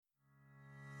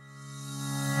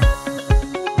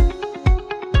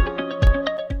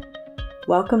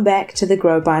Welcome back to the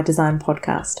Grow by Design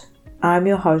podcast. I'm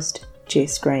your host,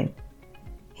 Jess Green,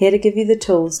 here to give you the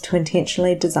tools to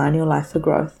intentionally design your life for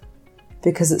growth,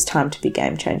 because it's time to be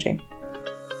game changing.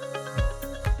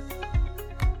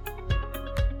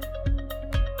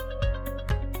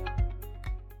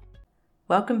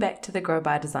 Welcome back to the Grow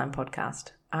by Design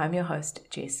podcast. I'm your host,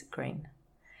 Jess Green.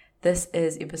 This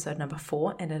is episode number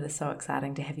 4, and it is so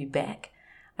exciting to have you back.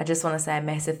 I just want to say a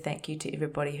massive thank you to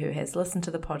everybody who has listened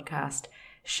to the podcast,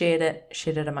 shared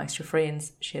it amongst your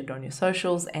friends, shared it on your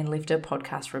socials, and left a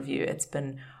podcast review. It's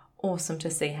been awesome to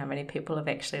see how many people have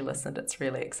actually listened. It's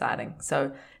really exciting.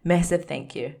 So massive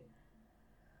thank you.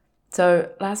 So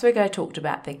last week I talked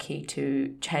about the key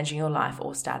to changing your life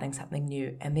or starting something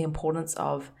new, and the importance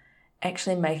of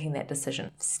actually making that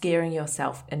decision, scaring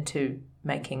yourself into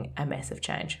making a massive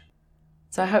change.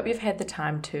 So I hope you've had the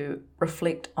time to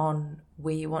reflect on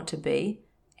where you want to be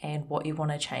and what you want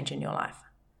to change in your life.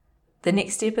 The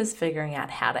next step is figuring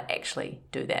out how to actually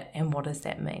do that, and what does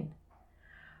that mean.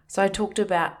 So I talked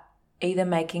about either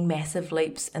making massive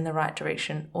leaps in the right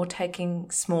direction or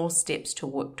taking small steps to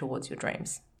work towards your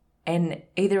dreams. And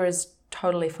either is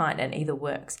totally fine and either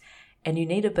works, and you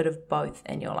need a bit of both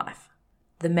in your life.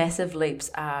 The massive leaps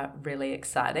are really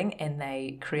exciting and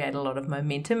they create a lot of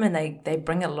momentum, and they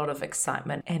bring a lot of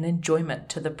excitement and enjoyment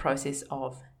to the process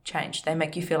of change. They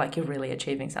make you feel like you're really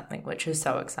achieving something, which is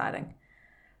so exciting.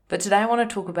 But today I want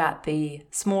to talk about the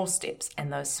small steps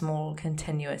and those small,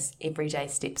 continuous, everyday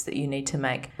steps that you need to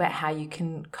make, about how you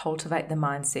can cultivate the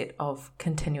mindset of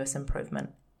continuous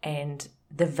improvement and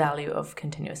the value of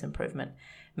continuous improvement,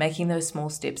 making those small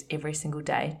steps every single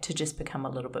day to just become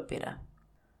a little bit better.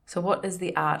 So what is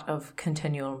the art of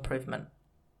continual improvement,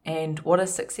 and what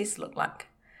does success look like?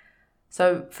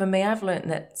 So for me, I've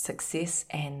learned that success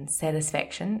and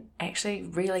satisfaction actually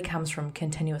really comes from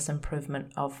continuous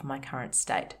improvement of my current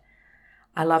state.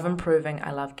 I love improving.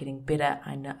 I love getting better.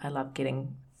 I love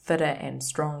getting fitter and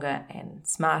stronger and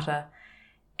smarter.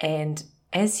 And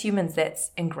as humans,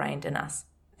 that's ingrained in us.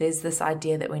 There's this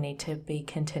idea that we need to be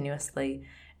continuously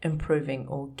improving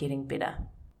or getting better.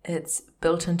 It's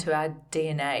built into our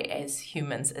DNA as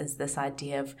humans, is this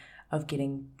idea of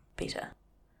getting better.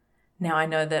 Now, I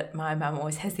know that my mum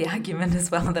always has the argument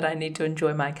as well that I need to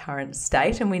enjoy my current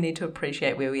state and we need to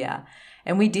appreciate where we are.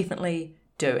 And we definitely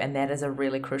do, and that is a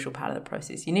really crucial part of the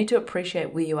process. You need to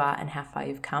appreciate where you are and how far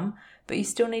you've come, but you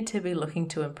still need to be looking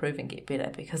to improve and get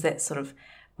better, because that's sort of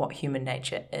what human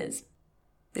nature is.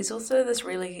 There's also this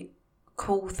really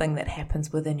cool thing that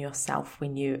happens within yourself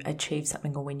when you achieve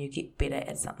something or when you get better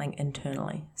at something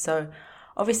internally. So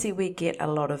obviously we get a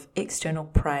lot of external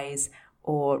praise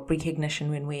or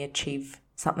recognition when we achieve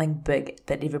something big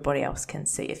that everybody else can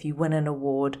see. If you win an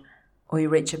award or you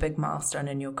reach a big milestone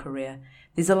in your career,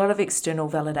 there's a lot of external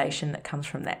validation that comes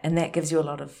from that, and that gives you a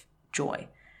lot of joy.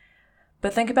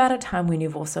 But think about a time when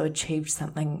you've also achieved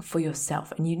something for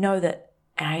yourself and you know that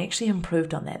I actually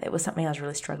improved on that. That was something I was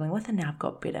really struggling with, and now I've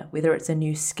got better. Whether it's a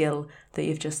new skill that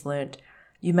you've just learnt,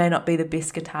 you may not be the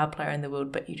best guitar player in the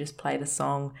world, but you just play the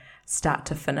song start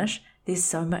to finish. There's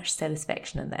so much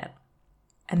satisfaction in that.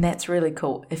 And that's really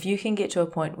cool. If you can get to a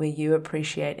point where you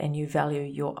appreciate and you value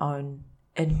your own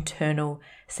internal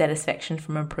satisfaction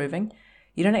from improving,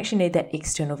 you don't actually need that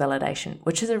external validation,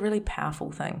 which is a really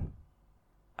powerful thing.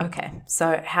 Okay,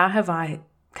 so how have I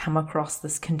come across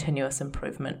this continuous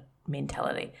improvement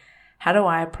mentality? How do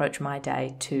I approach my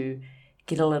day to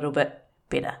get a little bit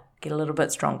better, get a little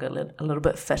bit stronger, a little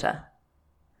bit fitter?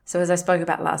 So as I spoke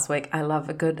about last week, I love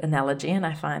a good analogy, and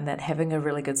I find that having a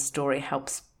really good story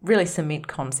helps really cement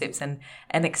concepts and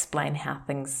explain how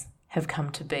things have come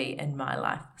to be in my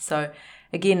life. So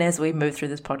again, as we move through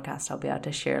this podcast, I'll be able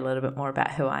to share a little bit more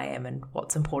about who I am and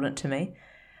what's important to me.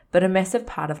 But a massive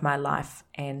part of my life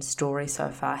and story so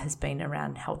far has been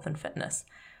around health and fitness.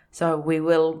 So we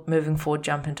will, moving forward,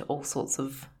 jump into all sorts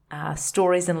of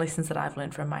stories and lessons that I've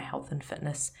learned from my health and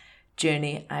fitness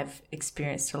journey. I've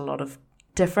experienced a lot of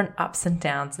different ups and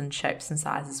downs and shapes and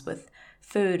sizes with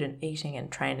food and eating and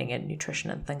training and nutrition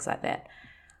and things like that.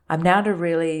 I'm now at a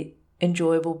really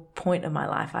enjoyable point in my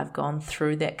life. I've gone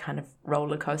through that kind of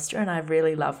roller coaster, and I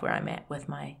really love where I'm at with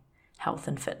my health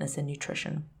and fitness and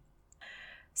nutrition.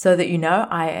 So that you know,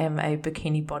 I am a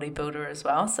bikini bodybuilder as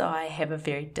well, so I have a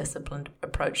very disciplined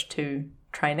approach to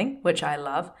training, which I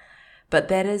love, but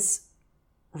that has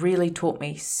really taught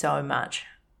me so much.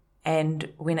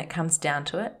 And when it comes down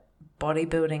to it,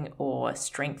 bodybuilding or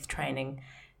strength training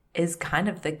is kind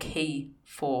of the key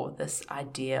for this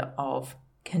idea of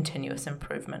continuous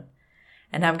improvement.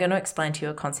 And I'm going to explain to you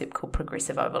a concept called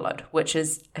progressive overload, which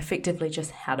is effectively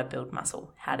just how to build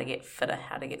muscle, how to get fitter,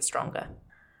 how to get stronger.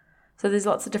 So there's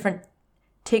lots of different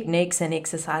techniques and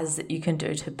exercises that you can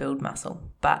do to build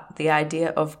muscle. But the idea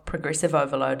of progressive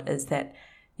overload is that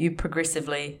you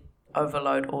progressively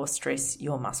overload or stress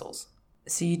your muscles.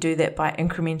 So you do that by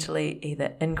incrementally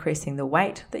either increasing the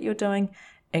weight that you're doing,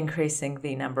 increasing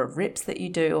the number of reps that you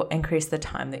do, or increase the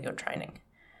time that you're training.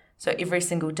 So every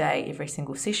single day, every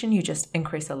single session, you just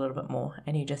increase a little bit more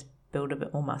and you just build a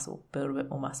bit more muscle,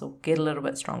 get a little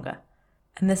bit stronger.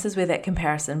 And this is where that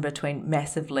comparison between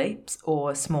massive leaps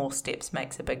or small steps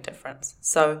makes a big difference.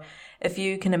 So if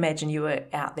you can imagine you were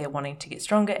out there wanting to get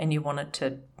stronger and you wanted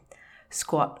to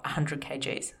squat 100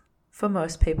 kgs. For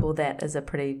most people, that is a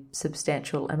pretty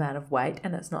substantial amount of weight,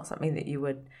 and it's not something that you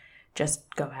would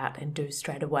just go out and do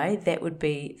straight away. That would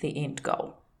be the end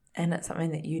goal, and it's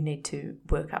something that you need to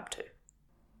work up to.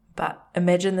 But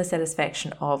imagine the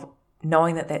satisfaction of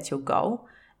knowing that that's your goal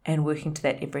and working to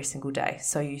that every single day.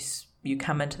 So you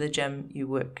come into the gym, you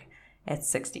work at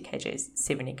 60 kgs,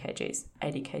 70 kgs,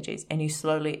 80 kgs, and you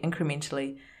slowly,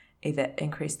 incrementally either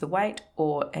increase the weight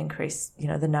or increase,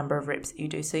 the number of reps that you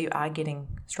do. So you are getting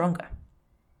stronger.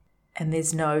 And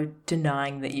there's no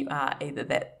denying that you are either.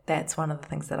 That's one of the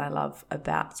things that I love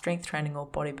about strength training or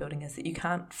bodybuilding is that you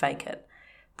can't fake it.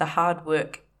 The hard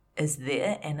work is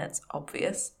there and it's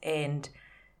obvious, and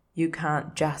you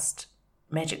can't just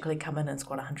magically come in and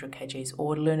squat 100 kgs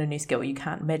or learn a new skill. You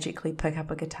can't magically pick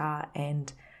up a guitar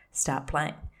and start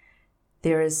playing.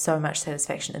 There is so much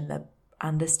satisfaction in the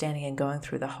understanding and going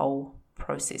through the whole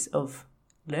process of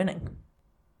learning.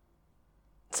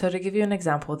 So to give you an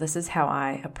example, this is how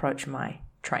I approach my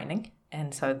training.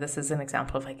 And so this is an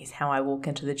example of, how I walk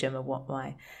into the gym and what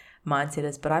my mindset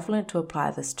is. But I've learned to apply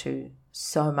this to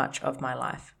so much of my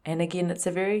life. And again, it's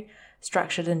a very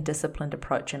structured and disciplined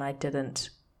approach, and I didn't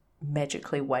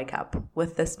magically wake up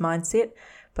with this mindset,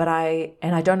 but I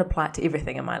don't apply it to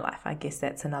everything in my life. I guess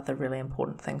that's another really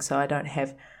important thing. So I don't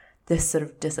have this sort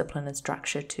of discipline and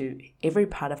structure to every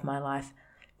part of my life,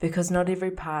 because not every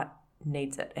part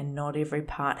needs it and not every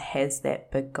part has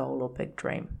that big goal or big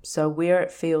dream. So where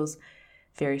it feels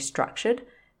very structured,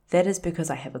 that is because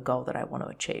I have a goal that I want to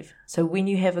achieve. So when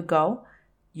you have a goal,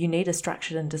 you need a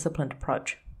structured and disciplined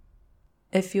approach.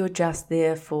 If you're just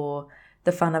there for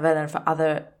the fun of it and for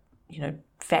other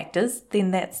factors,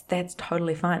 then that's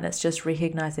totally fine. It's just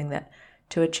recognizing that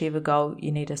to achieve a goal, you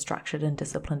need a structured and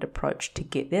disciplined approach to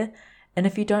get there. And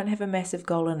if you don't have a massive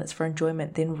goal and it's for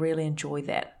enjoyment, then really enjoy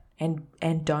that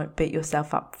and don't beat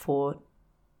yourself up for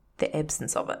the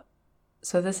absence of it.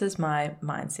 So this is my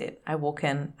mindset. I walk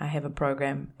in, I have a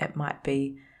program, it might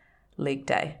be leg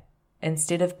day.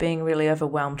 Instead of being really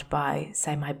overwhelmed by,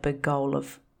 say, my big goal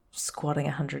of squatting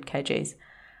 100 kgs,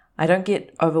 I don't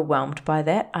get overwhelmed by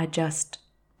that. I just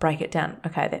break it down.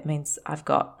 Okay, that means I've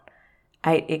got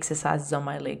 8 exercises on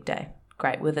my leg day.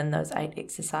 Great. Within those 8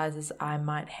 exercises, I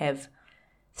might have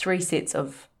 3 sets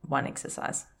of one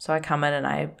exercise. So I come in and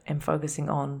I am focusing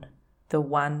on the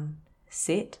one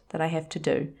set that I have to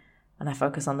do, and I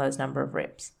focus on those number of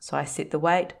reps. So I set the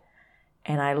weight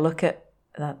and I look at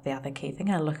the other key thing.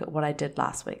 I look at what I did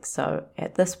last week. So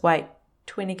at this weight,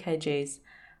 20 kgs,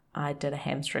 I did a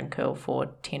hamstring curl for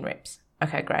 10 reps.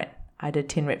 Okay, great. I did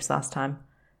 10 reps last time.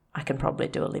 I can probably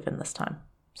do 11 this time.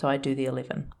 So I do the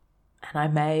 11. And I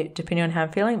may, depending on how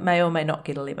I'm feeling, may or may not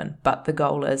get 11. But the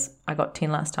goal is, I got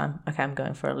 10 last time. Okay, I'm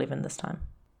going for 11 this time.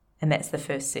 And that's the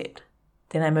first set.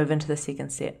 Then I move into the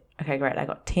second set. Okay, great. I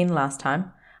got 10 last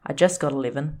time. I just got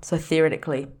 11. So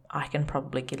theoretically, I can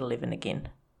probably get 11 again.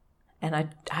 And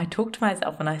I talk to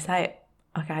myself and I say,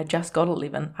 okay, I just got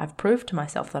 11. I've proved to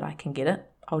myself that I can get it.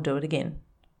 I'll do it again.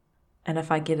 And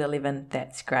if I get 11,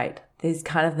 that's great. There's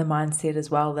kind of the mindset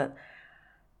as well that,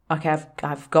 okay,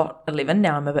 I've got 11.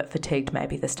 Now I'm a bit fatigued.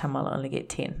 Maybe this time I'll only get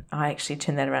 10. I actually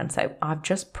turn that around and say, I've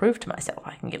just proved to myself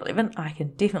I can get 11. I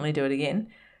can definitely do it again.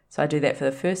 So I do that for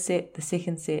the first set, the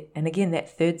second set. And again,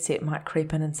 that third set might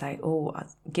creep in and say, oh, I'm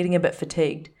getting a bit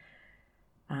fatigued.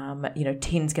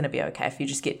 10's going to be okay. If you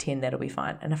just get 10, that'll be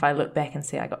fine. And if I look back and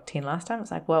see I got 10 last time,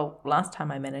 it's like, well, last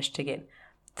time I managed to get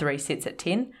 3 sets at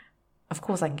 10. Of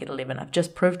course I can get 11. I've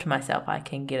just proved to myself I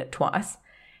can get it twice.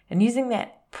 And using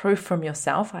that proof from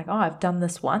yourself, like, oh, I've done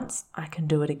this once, I can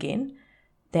do it again.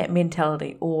 That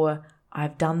mentality, or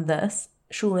I've done this,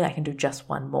 surely I can do just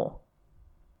one more.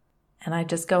 And I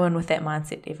just go in with that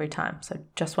mindset every time. So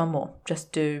just one more,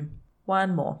 just do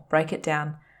one more, break it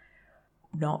down.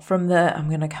 Not from I'm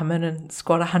going to come in and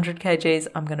squat 100 kgs.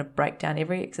 I'm going to break down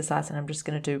every exercise and I'm just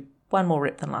going to do one more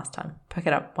rep than last time. Pick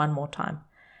it up one more time.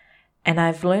 And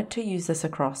I've learnt to use this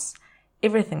across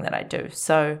everything that I do.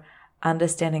 So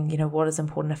understanding, what is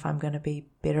important if I'm going to be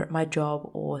better at my job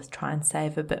or try and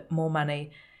save a bit more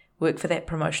money, work for that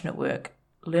promotion at work,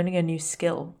 learning a new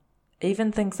skill.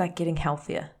 even things like getting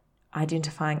healthier,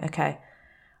 identifying, okay,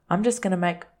 I'm just going to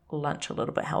make lunch a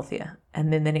little bit healthier.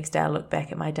 And then the next day I look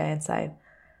back at my day and say,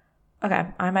 okay,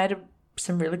 I made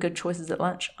some really good choices at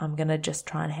lunch. I'm going to just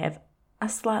try and have a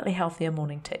slightly healthier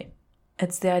morning tea.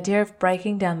 It's the idea of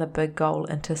breaking down the big goal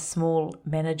into small,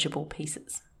 manageable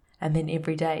pieces. And then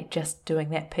every day just doing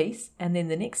that piece, and then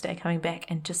the next day coming back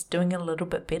and just doing a little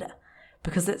bit better.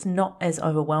 Because it's not as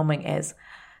overwhelming as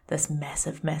this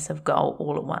massive, massive goal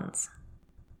all at once.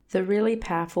 The really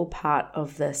powerful part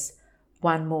of this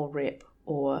one more rep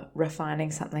or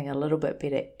refining something a little bit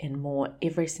better and more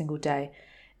every single day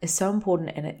is so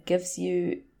important, and it gives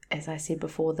you, as I said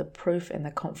before, the proof and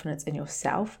the confidence in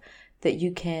yourself that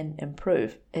you can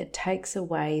improve. It takes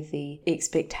away the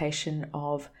expectation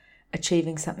of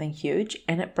achieving something huge,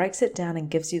 and it breaks it down and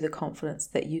gives you the confidence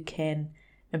that you can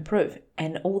improve.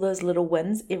 And all those little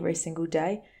wins every single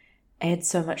day add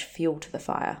so much fuel to the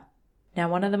fire. Now,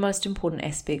 one of the most important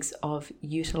aspects of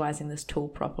utilizing this tool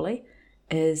properly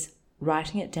is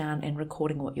writing it down and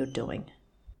recording what you're doing.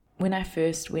 When I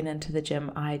first went into the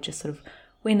gym, I just sort of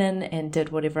went in and did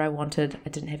whatever I wanted. I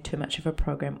didn't have too much of a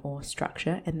program or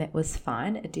structure, and that was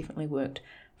fine. It definitely worked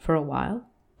for a while.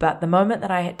 But the moment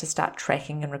that I had to start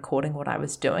tracking and recording what I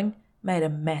was doing made a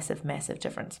massive, massive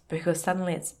difference, because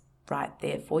suddenly it's right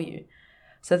there for you.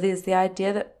 So there's the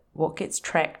idea that what gets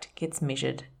tracked gets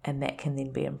measured, and that can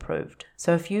then be improved.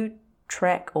 So if you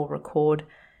track or record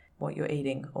what you're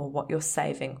eating or what you're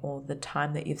saving or the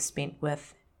time that you've spent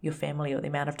with your family or the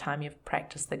amount of time you've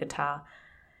practiced the guitar,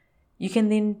 you can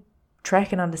then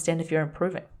track and understand if you're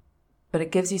improving. But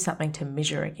it gives you something to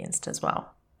measure against as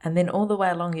well. And then all the way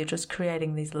along, you're just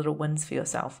creating these little wins for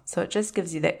yourself. So it just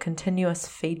gives you that continuous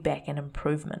feedback and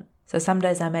improvement. So some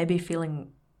days I may be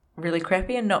feeling really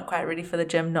crappy and not quite ready for the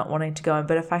gym, not wanting to go in,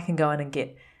 but if I can go in and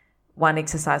get one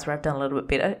exercise where I've done a little bit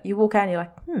better, you walk out and you're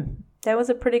like, that was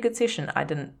a pretty good session. I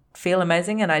didn't feel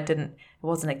amazing, and it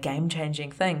wasn't a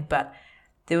game-changing thing, but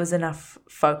there was enough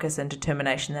focus and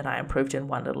determination that I improved in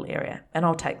one little area, and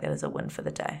I'll take that as a win for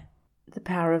the day. The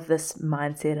power of this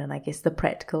mindset, and I guess the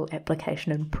practical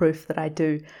application and proof that I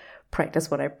do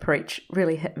practice what I preach,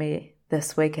 really hit me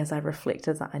this week as I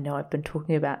reflected. I know I've been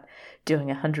talking about doing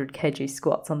 100 kg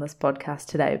squats on this podcast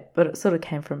today, but it sort of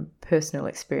came from personal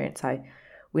experience. I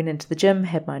went into the gym,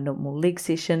 had my normal leg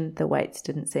session. The weights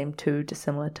didn't seem too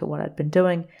dissimilar to what I'd been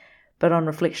doing, but on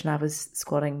reflection, I was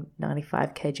squatting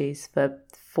 95 kgs for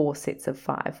 4 sets of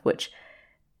 5, which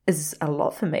is a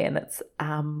lot for me. And it's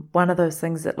one of those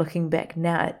things that, looking back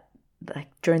now, like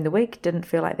during the week, didn't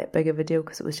feel like that big of a deal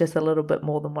because it was just a little bit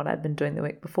more than what I'd been doing the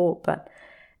week before. But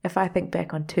if I think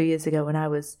back on 2 years ago when I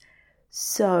was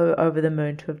so over the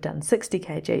moon to have done 60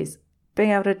 kgs, being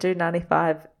able to do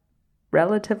 95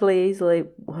 relatively easily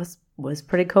was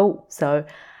pretty cool. So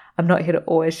I'm not here to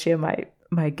always share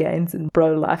my gains and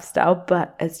bro lifestyle,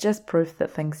 but it's just proof that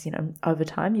things, over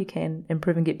time you can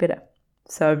improve and get better.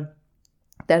 So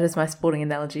that is my sporting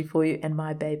analogy for you and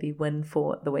my baby win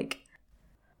for the week.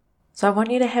 So I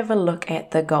want you to have a look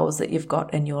at the goals that you've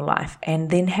got in your life, and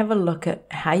then have a look at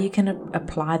how you can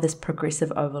apply this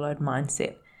progressive overload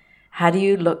mindset. How do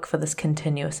you look for this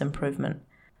continuous improvement?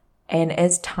 And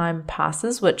as time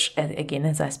passes, which again,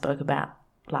 as I spoke about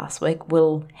last week,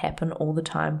 will happen all the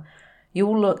time, you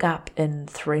will look up in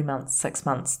 3 months, 6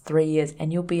 months, 3 years,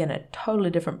 and you'll be in a totally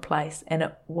different place, and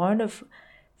it won't have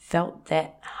felt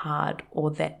that hard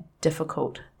or that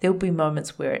difficult. There'll be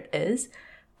moments where it is,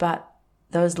 but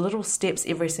those little steps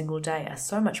every single day are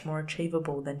so much more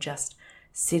achievable than just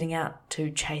setting out to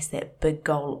chase that big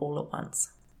goal all at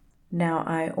once. Now,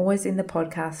 I always end the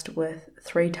podcast with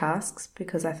 3 tasks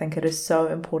because I think it is so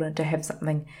important to have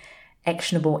something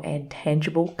actionable and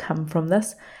tangible come from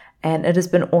this. And it has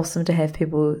been awesome to have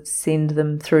people send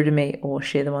them through to me or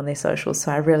share them on their socials.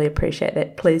 So I really appreciate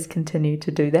that. Please continue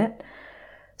to do that.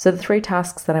 So the 3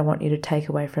 tasks that I want you to take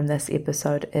away from this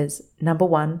episode is, number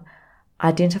 1,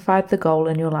 identify the goal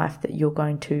in your life that you're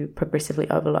going to progressively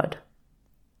overload.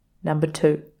 Number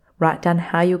 2, write down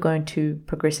how you're going to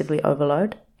progressively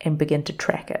overload and begin to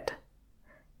track it.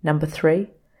 Number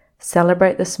 3,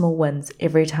 celebrate the small wins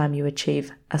every time you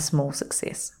achieve a small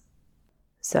success.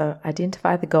 So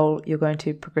identify the goal you're going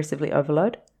to progressively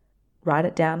overload, write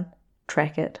it down,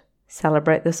 track it,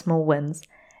 celebrate the small wins,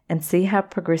 and see how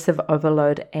progressive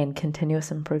overload and continuous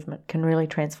improvement can really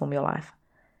transform your life.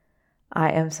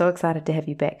 I am so excited to have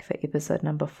you back for episode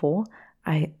number 4.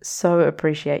 I so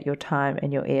appreciate your time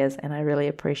and your ears, and I really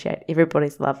appreciate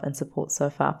everybody's love and support so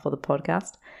far for the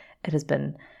podcast. It has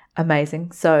been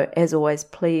amazing. So as always,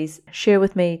 please share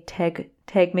with me, tag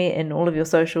me in all of your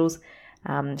socials,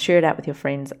 share it out with your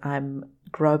friends. I'm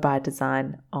Grow by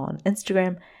Design on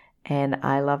Instagram, And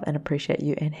I love and appreciate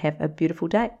you, and have a beautiful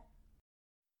day.